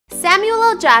Samuel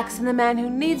L. Jackson, the man who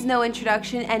needs no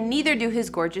introduction, and neither do his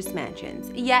gorgeous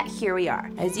mansions. Yet here we are.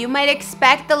 As you might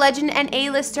expect, the legend and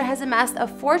A-lister has amassed a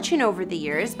fortune over the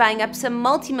years, buying up some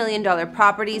multi-million-dollar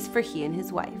properties for he and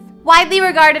his wife. Widely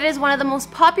regarded as one of the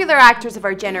most popular actors of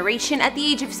our generation, at the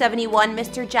age of 71,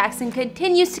 Mr. Jackson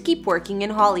continues to keep working in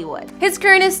Hollywood. His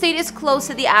current estate is close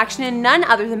to the action in none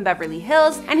other than Beverly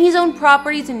Hills, and he's owned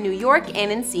properties in New York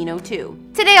and Encino too.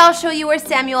 Today I'll show you where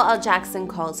Samuel L. Jackson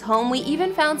calls home. We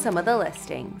even found some of the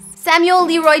listings. Samuel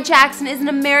Leroy Jackson is an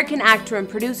American actor and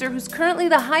producer who's currently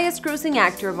the highest grossing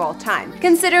actor of all time,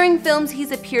 considering films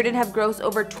he's appeared in have grossed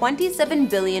over $27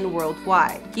 billion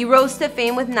worldwide. He rose to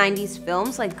fame with 90s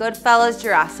films like Goodfellas,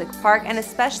 Jurassic Park, and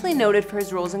especially noted for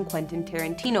his roles in Quentin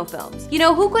Tarantino films. You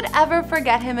know, who could ever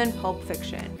forget him in Pulp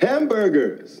Fiction?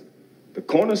 Hamburgers, the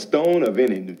cornerstone of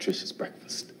any nutritious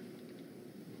breakfast.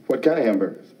 What kind of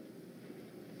hamburgers?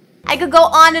 I could go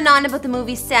on and on about the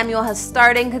movies Samuel has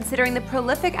starred in, considering the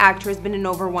prolific actor has been in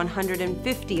over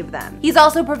 150 of them. He's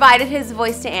also provided his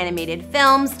voice to animated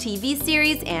films, TV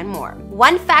series, and more.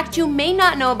 One fact you may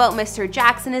not know about Mr.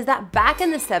 Jackson is that back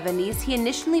in the 70s, he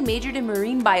initially majored in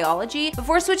marine biology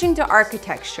before switching to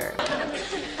architecture.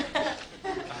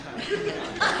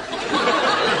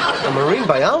 A marine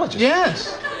biologist?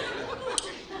 Yes.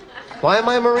 Why am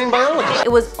I a marine biologist?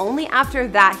 It was only after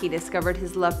that he discovered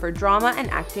his love for drama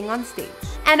and acting on stage.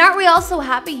 And aren't we all so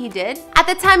happy he did? At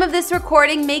the time of this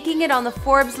recording, making it on the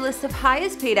Forbes list of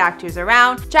highest paid actors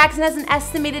around, Jackson has an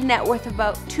estimated net worth of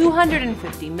about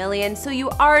 $250 million, so you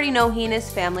already know he and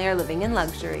his family are living in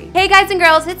luxury. Hey guys and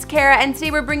girls, it's Kara, and today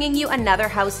we're bringing you another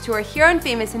house tour here on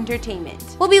Famous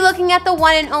Entertainment. We'll be looking at the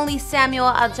one and only Samuel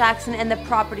L. Jackson and the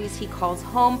properties he calls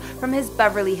home, from his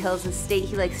Beverly Hills estate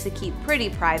he likes to keep pretty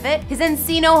private, his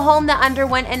Encino home that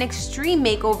underwent an extreme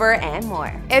makeover, and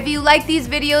more. If you like these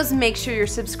videos, make sure you're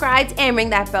subscribed and ring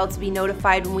that bell to be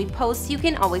notified when we post so you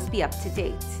can always be up to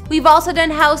date. We've also done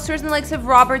house tours in the likes of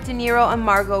Robert De Niro and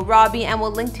Margot Robbie, and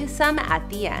we'll link to some at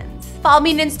the end. Follow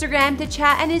me on Instagram to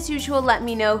chat, and as usual, let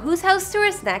me know whose house tour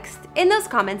is next in those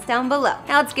comments down below.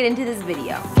 Now let's get into this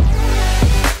video.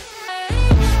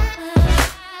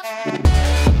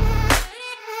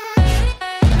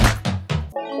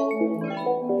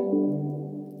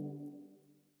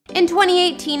 In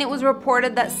 2018, it was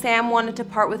reported that Sam wanted to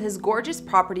part with his gorgeous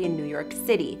property in New York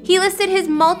City. He listed his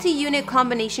multi-unit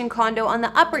combination condo on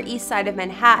the Upper East Side of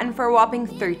Manhattan for a whopping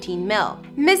 $13 million.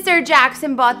 Mr.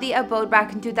 Jackson bought the abode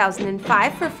back in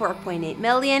 2005 for $4.8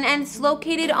 million, and it's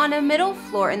located on a middle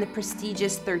floor in the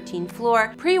prestigious 13th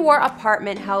floor pre-war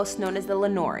apartment house known as the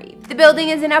Lenore. The building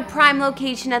is in a prime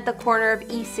location at the corner of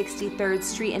East 63rd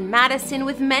Street and Madison,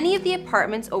 with many of the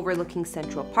apartments overlooking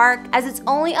Central Park, as it's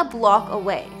only a block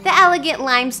away. The elegant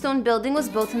limestone building was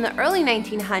built in the early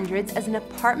 1900s as an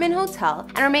apartment hotel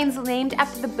and remains named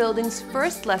after the building's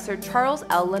first lessor, Charles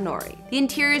L. Lenore. The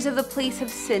interiors of the place have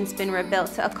since been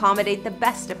rebuilt to accommodate the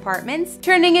best apartments,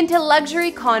 turning into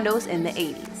luxury condos in the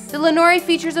 80s. The Lenore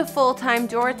features a full-time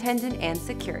door attendant and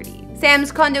security.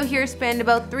 Sam's condo here spanned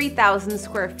about 3,000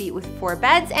 square feet with 4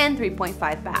 beds and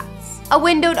 3.5 baths. A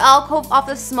windowed alcove off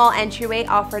the small entryway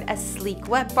offered a sleek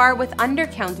wet bar with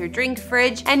under-counter drink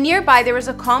fridge, and nearby there was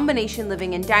a combination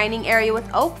living and dining area with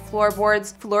oak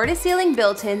floorboards, floor-to-ceiling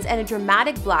built-ins, and a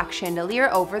dramatic black chandelier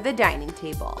over the dining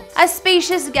table. A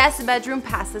spacious guest bedroom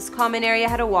past this common area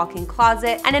had a walk-in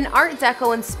closet and an Art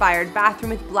Deco-inspired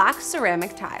bathroom with black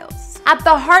ceramic tiles. At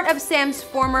the heart of Sam's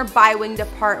former bi-winged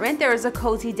apartment, there is a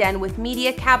cozy den with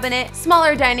media cabinet,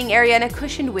 smaller dining area, and a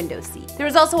cushioned window seat. There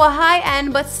is also a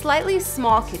high-end but slightly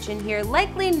small kitchen here,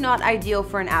 likely not ideal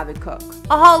for an avid cook.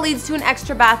 A hall leads to an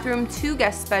extra bathroom, 2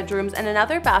 guest bedrooms, and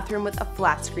another bathroom with a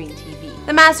flat-screen TV.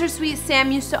 The master suite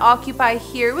Sam used to occupy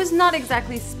here was not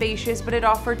exactly spacious, but it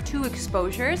offered 2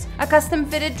 exposures, a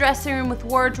custom-fitted dressing room with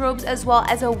wardrobes, as well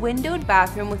as a windowed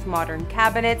bathroom with modern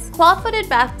cabinets, claw-footed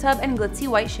bathtub, and glitzy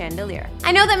white chandelier.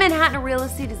 I know that Manhattan real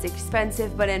estate is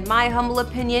expensive, but in my humble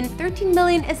opinion, $13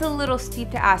 million is a little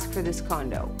steep to ask for this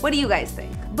condo. What do you guys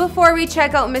think? Before we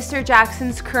check out Mr.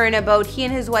 Jackson's current abode, he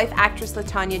and his wife, actress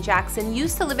LaTanya Jackson,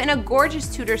 used to live in a gorgeous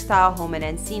Tudor-style home in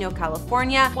Encino,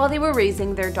 California, while they were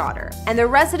raising their daughter. And the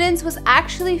residence was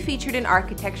actually featured in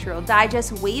Architectural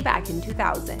Digest way back in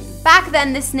 2000. Back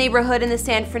then, this neighborhood in the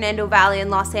San Fernando Valley in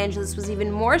Los Angeles was even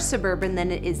more suburban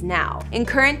than it is now. In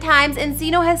current times,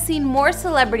 Encino has seen more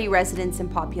celebrity residents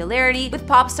and popularity, with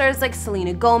pop stars like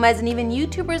Selena Gomez and even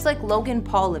YouTubers like Logan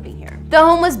Paul living here. The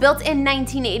home was built in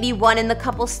 1981 and the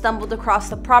couple stumbled across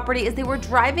the property as they were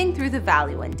driving through the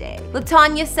valley one day.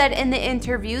 LaTonya said in the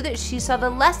interview that she saw the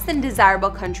less than desirable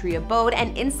country abode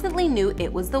and instantly knew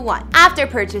it was the one. After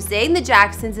purchasing, the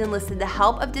Jacksons enlisted the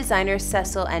help of designer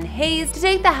Cecil N. Hayes to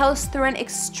take the house through an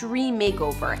extreme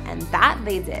makeover, and that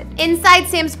they did. Inside,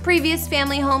 Sam's previous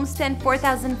family home spanned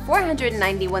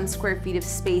 4,491 square feet of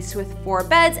space with 4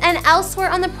 beds, and elsewhere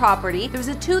on the property, there was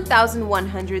a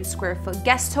 2,100 square foot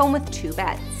guest home with 2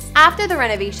 beds. After the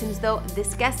renovations though,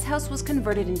 this guest house was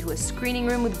converted into a screening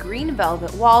room with green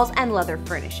velvet walls and leather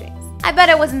furnishings. I bet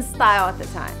it was in style at the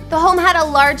time. The home had a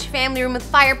large family room with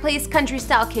fireplace,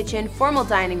 country-style kitchen, formal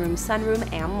dining room,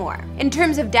 sunroom, and more. In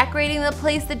terms of decorating the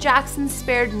place, the Jacksons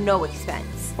spared no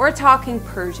expense. We're talking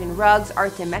Persian rugs,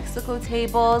 art in Mexico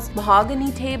tables,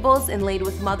 mahogany tables inlaid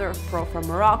with mother of pearl from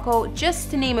Morocco,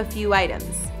 just to name a few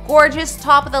items. Gorgeous,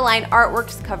 top-of-the-line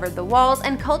artworks covered the walls,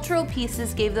 and cultural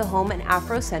pieces gave the home an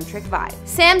Afrocentric vibe.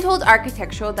 Sam told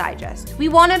Architectural Digest, "We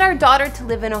wanted our daughter to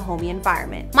live in a homey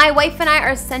environment. My wife and I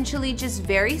are essentially just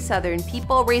very southern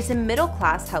people raised in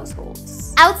middle-class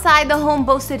households." Outside, the home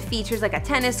boasted features like a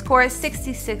tennis court,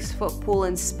 66-foot pool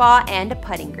and spa, and a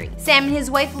putting green. Sam and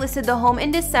his wife listed the home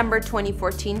in December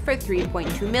 2014 for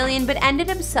 $3.2 million, but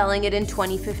ended up selling it in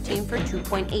 2015 for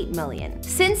 $2.8 million.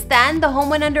 Since then, the home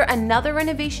went under another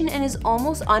renovation and is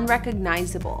almost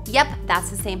unrecognizable. Yep,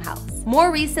 that's the same house.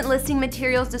 More recent listing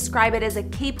materials describe it as a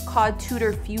Cape Cod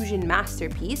Tudor fusion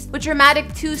masterpiece with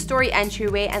dramatic 2-story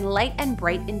entryway and light and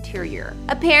bright interior.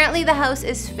 Apparently, the house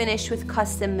is finished with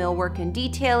custom millwork and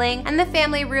detailing, and the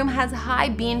family room has high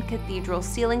beamed cathedral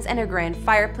ceilings and a grand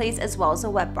fireplace as well as a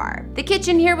wet bar. The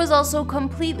kitchen here was also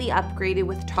completely upgraded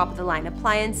with top-of-the-line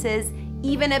appliances,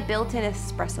 even a built-in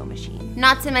espresso machine.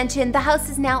 Not to mention, the house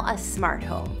is now a smart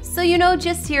home. So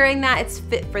just hearing that, it's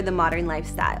fit for the modern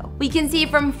lifestyle. We can see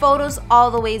from photos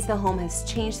all the ways the home has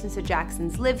changed since the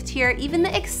Jacksons lived here. Even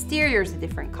the exterior is a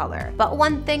different color. But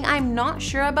one thing I'm not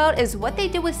sure about is what they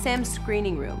did with Sam's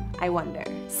screening room, I wonder.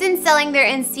 Since selling their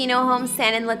Encino home,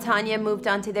 Sam and LaTonya moved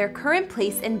on to their current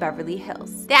place in Beverly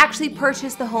Hills. They actually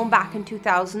purchased the home back in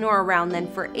 2000 or around then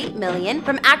for $8 million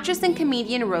from actress and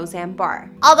comedian Roseanne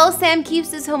Barr. Although Sam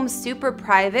keeps his home super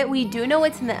private, we do know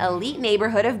it's in the elite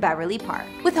neighborhood of Beverly Park.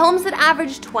 With homes that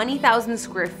average 20,000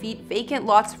 square feet, vacant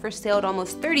lots for sale at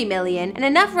almost $30 million, and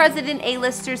enough resident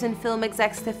A-listers and film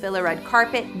execs to fill a red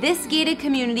carpet, this gated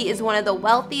community is one of the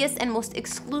wealthiest and most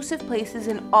exclusive places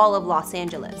in all of Los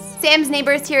Angeles. Sam's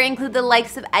neighbors here include the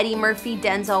likes of Eddie Murphy,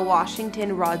 Denzel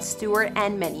Washington, Rod Stewart,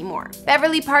 and many more.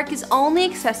 Beverly Park is only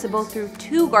accessible through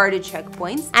 2 guarded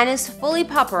checkpoints and is fully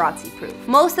paparazzi-proof.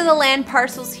 Most of the land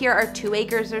parcels here are 2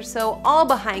 acres or so, all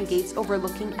behind gates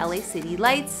overlooking LA city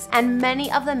lights, and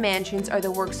many of the mansions are the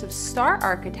works of star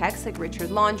architects like Richard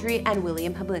Laundrie and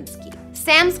William Hablinski.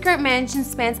 Sam's current mansion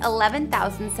spans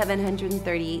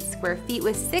 11,738 square feet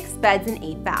with 6 beds and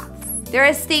 8 baths. Their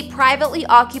estate privately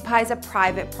occupies a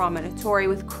private promontory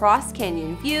with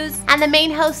cross-canyon views, and the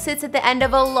main house sits at the end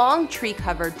of a long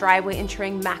tree-covered driveway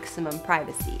ensuring maximum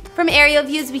privacy. From aerial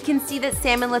views, we can see that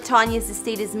Sam and LaTonya's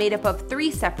estate is made up of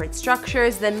 3 separate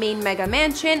structures: the main mega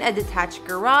mansion, a detached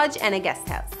garage, and a guest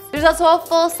house. There's also a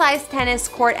full-size tennis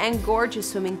court and gorgeous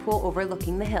swimming pool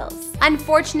overlooking the hills.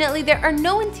 Unfortunately, there are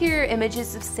no interior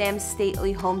images of Sam's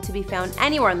stately home to be found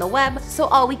anywhere on the web, so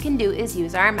all we can do is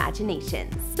use our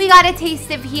imaginations. We got a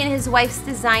taste of he and his wife's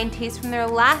design taste from their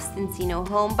last Encino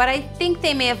home, but I think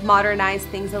they may have modernized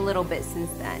things a little bit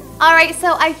since then. Alright,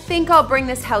 so I think I'll bring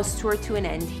this house tour to an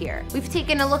end here. We've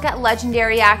taken a look at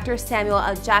legendary actor Samuel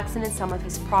L. Jackson and some of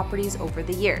his properties over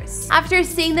the years. After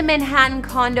seeing the Manhattan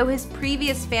condo, his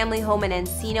previous family home in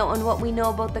Encino, and what we know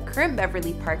about the current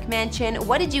Beverly Park mansion,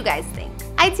 what did you guys think?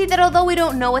 I'd say that although we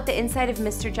don't know what the inside of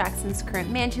Mr. Jackson's current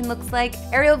mansion looks like,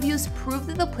 aerial views prove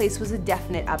that the place was a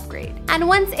definite upgrade. And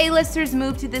once A-listers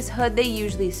move to this hood, they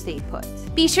usually stay put.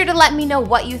 Be sure to let me know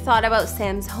what you thought about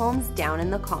Sam's homes down in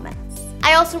the comments.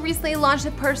 I also recently launched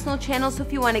a personal channel, so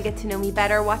if you want to get to know me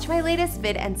better, watch my latest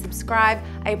vid and subscribe.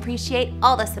 I appreciate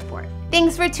all the support.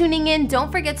 Thanks for tuning in.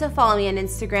 Don't forget to follow me on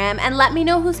Instagram and let me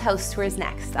know whose house tour is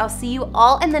next. I'll see you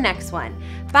all in the next one.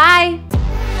 Bye!